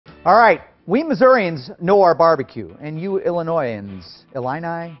All right, we Missourians know our barbecue, and you Illinoisans,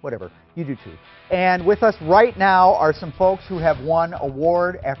 whatever, you do too. And with us right now are some folks who have won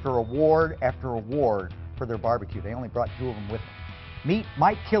award after award after award for their barbecue. They only brought 2 of them with them. Meet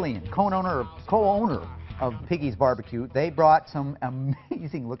Mike Killian, co-owner of Piggys BBQ. They brought some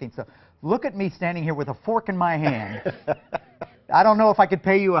amazing looking stuff. Look at me standing here with a fork in my hand. I don't know if I could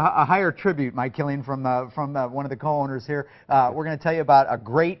pay you a higher tribute, Mike Killian, from one of the co-owners here. We're going to tell you about a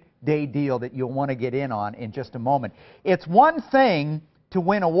great day deal that you'll want to get in just a moment. It's one thing to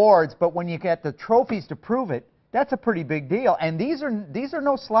win awards, but when you get the trophies to prove it, that's a pretty big deal. And these are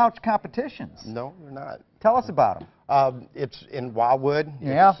no slouch competitions. No, they're not. Tell us about them. It's in Wildwood,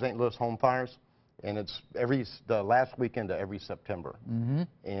 yeah. St. Louis Home Fires, and it's the last weekend of every September. Mm-hmm.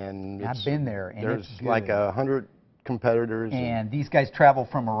 And I've been there, and there's it's good. like 100 competitors. And these guys travel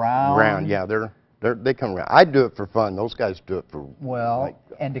from around. Yeah, they come around. I do it for fun. Those guys do it for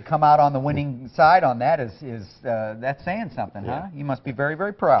and to come out on the winning side on that is that's saying something, yeah. huh? You must be very,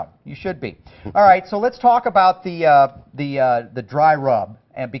 very proud. You should be. All right, so let's talk about the dry rub,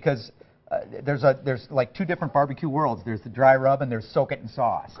 and because there's like 2 different barbecue worlds. There's the dry rub and there's soak it in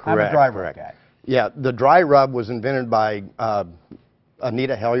sauce. Correct, I'm a dry rub guy. Yeah, the dry rub was invented by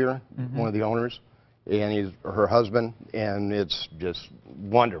Anita Hellier, mm-hmm. one of the owners, and he's her husband, and it's just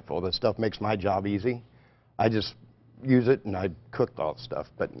wonderful. This stuff makes my job easy. I just use it and I cooked all the stuff.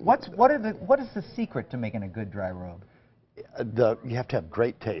 But what is the secret to making a good dry rub? You have to have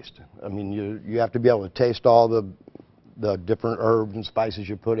great taste. I mean, you have to be able to taste all the different herbs and spices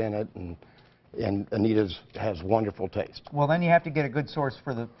you put in it, and Anita's has wonderful taste. Well, then you have to get a good source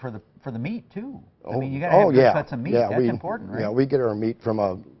for the meat too. I mean, you got to have good cuts of meat. Yeah, that's important, right? Yeah, we get our meat from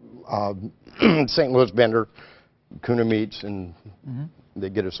a St. Louis vendor, Kuna Meats, and mm-hmm. they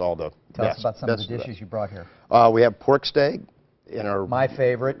get us all the Tell best. us about some of the dishes you brought here. We have pork steak and our my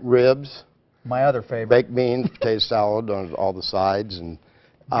favorite ribs. My other favorite. Baked beans, potato salad on all the sides, and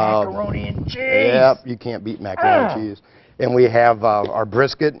macaroni and cheese. Yeah, you can't beat macaroni and cheese. And we have our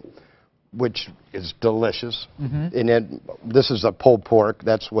brisket, which is delicious. Mm-hmm. And then this is a pulled pork.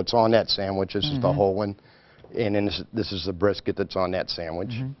 That's what's on that sandwich. This mm-hmm. is the whole one. And then this is the brisket that's on that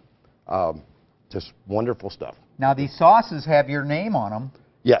sandwich. Mm-hmm. Just wonderful stuff. Now these sauces have your name on them.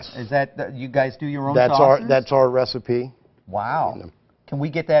 Yes. Is that you guys do your own sauces? That's our recipe. Wow. Can we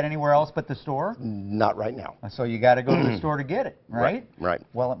get that anywhere else but the store? Not right now. So you got to go to the store to get it, right? Right.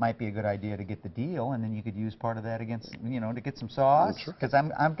 Well, it might be a good idea to get the deal, and then you could use part of that against, to get some sauce. Sure. Because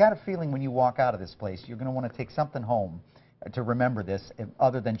I've got a feeling when you walk out of this place, you're going to want to take something home to remember this,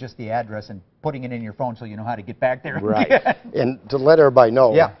 other than just the address and putting it in your phone so you know how to get back there. Right. And to let everybody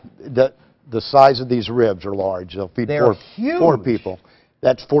know, yeah. the size of these ribs are large. They'll feed huge. 4 people.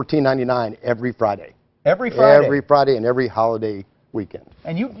 That's $14.99 every Friday. Every Friday? Every Friday and every holiday weekend.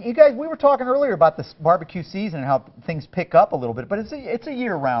 And you guys, we were talking earlier about this barbecue season and how things pick up a little bit, but it's a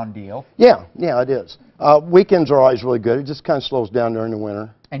year-round deal. Yeah, it is. Weekends are always really good. It just kind of slows down during the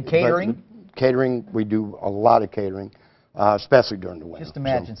winter. And catering? Catering, we do a lot of catering, especially during the winter. Just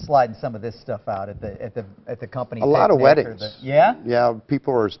imagine sliding some of this stuff out at the company. A lot of weddings. Yeah? Yeah,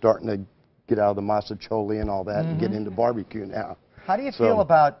 people are starting to get out of the mazzacholi and all that mm-hmm. and get into barbecue now. How do you feel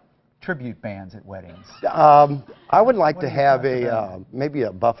about tribute bands at weddings? I would like to have maybe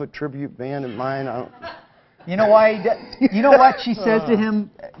a Buffett tribute band at mine. You know why? You know what she says to him?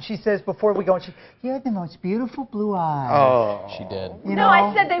 She says before we go, you have the most beautiful blue eyes. Oh, she did. No,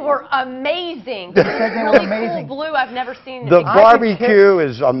 I said they were amazing. She said they were amazing. Cool blue. I've never seen. The barbecue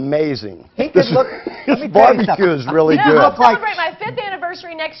is amazing. He could look. This barbecue is really good. I'll celebrate my 5th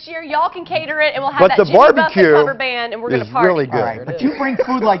anniversary next year. Y'all can cater it, and we'll have that Jimmy Buffett cover band, and we're gonna party. Really good. All right, but you bring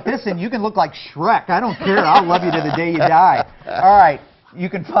food like this, and you can look like Shrek. I don't care. I'll love you to the day you die. All right,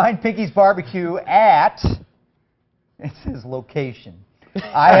 you can find Piggys BBQ at. It says location.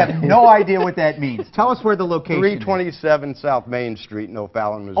 I have no idea what that means. Tell us where the location 327 South Main Street in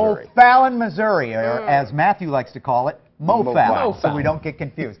O'Fallon, Missouri. O'Fallon, Missouri, or as Matthew likes to call it, Mo-Fallon, so we don't get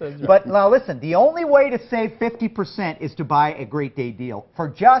confused. Right. But now listen, the only way to save 50% is to buy a great day deal. For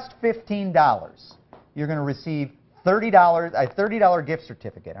just $15, you're going to receive a $30 gift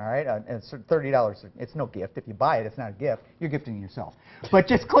certificate, all right? $30, it's no gift. If you buy it, it's not a gift. You're gifting yourself. But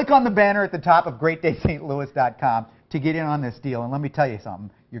just click on the banner at the top of GreatDaySt.Louis.com to get in on this deal. And let me tell you something.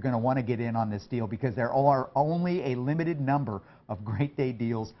 You're going to want to get in on this deal because there are only a limited number of Great Day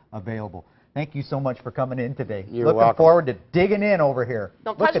deals available. Thank you so much for coming in today. You're Looking welcome. forward to digging in over here.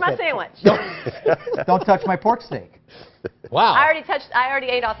 Don't Look touch at my that. sandwich. Don't touch my pork steak. Wow. I already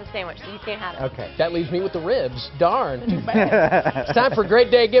ate off the sandwich, so you can't have it. Okay. That leaves me with the ribs. Darn. Too bad. It's time for a great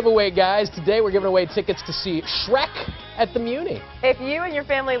day giveaway, guys. Today we're giving away tickets to see Shrek at the Muni. If you and your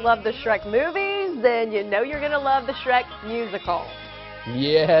family love the Shrek movies, then you know you're going to love the Shrek musical.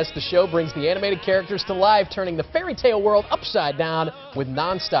 Yes, the show brings the animated characters to life, turning the fairy tale world upside down with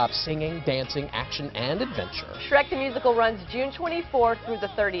non-stop singing, dancing, action, and adventure. Shrek the Musical runs June 24th through the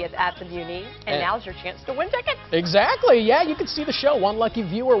 30th at the Muni, and now's your chance to win tickets. Exactly, yeah, you can see the show. One lucky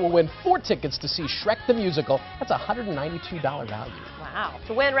viewer will win 4 tickets to see Shrek the Musical. That's a $192 value. Wow.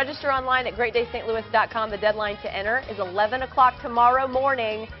 To win, register online at greatdaystlouis.com. The deadline to enter is 11 o'clock tomorrow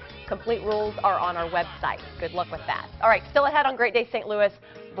morning. Complete rules are on our website. Good luck with that. All right, still ahead on Great Day St. Louis,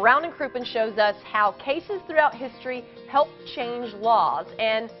 Brown and Crouppen shows us how cases throughout history help change laws.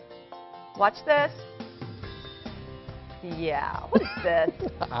 And watch this. Yeah, what is this?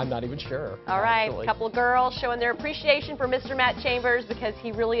 I'm not even sure. All right, actually. a couple of girls showing their appreciation for Mr. Matt Chambers because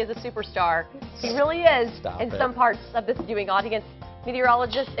he really is a superstar. He really is in some parts of this viewing audience.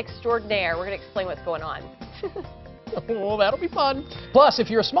 Meteorologist extraordinaire. We're going to explain what's going on. Oh, that'll be fun. Plus, if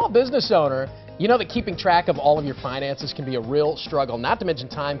you're a small business owner, you know that keeping track of all of your finances can be a real struggle, not to mention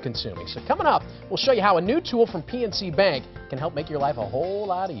time-consuming. So coming up, we'll show you how a new tool from PNC Bank can help make your life a whole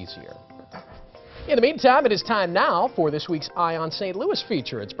lot easier. In the meantime, it is time now for this week's Eye on St. Louis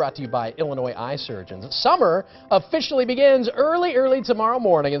feature. It's brought to you by Illinois Eye Surgeons. Summer officially begins early tomorrow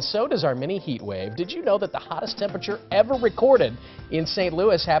morning, and so does our mini heat wave. Did you know that the hottest temperature ever recorded in St.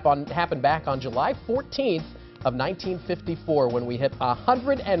 Louis happened back on July 14th of 1954 when we hit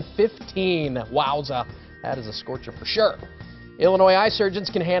 115. Wowza, that is a scorcher for sure. Illinois Eye Surgeons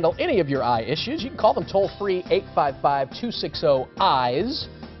can handle any of your eye issues. You can call them toll-free 855-260-EYES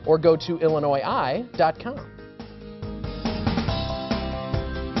or go to illinoiseye.com.